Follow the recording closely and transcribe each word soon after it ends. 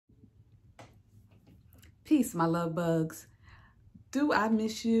Peace, my love bugs. Do I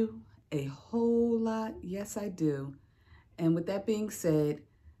miss you? A whole lot. Yes, I do. And with that being said,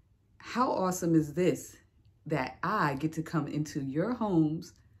 how awesome is this that I get to come into your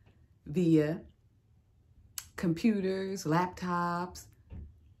homes via computers, laptops,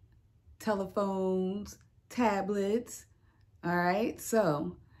 telephones, tablets. All right.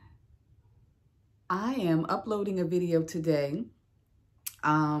 So I am uploading a video today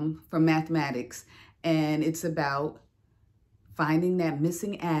from mathematics, and it's about finding that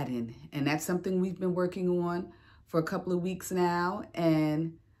missing add-in. And that's something we've been working on for a couple of weeks now.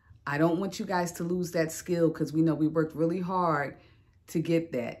 And I don't want you guys to lose that skill, because we know we worked really hard to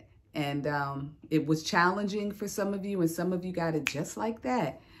get that. And it was challenging for some of you, and some of you got it just like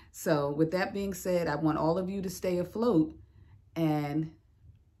that. So with that being said, I want all of you to stay afloat, and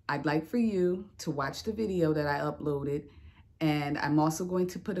I'd like for you to watch the video that I uploaded, and I'm also going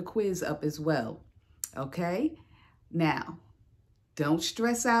to put a quiz up as well. Okay? Now, don't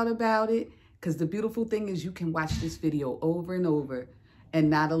stress out about it, because the beautiful thing is you can watch this video over and over, and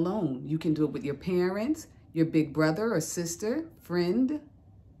not alone. You can do it with your parents, your big brother or sister, friend,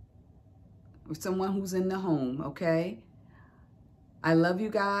 or someone who's in the home, okay? I love you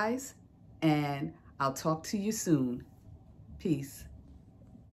guys, and I'll talk to you soon. Peace.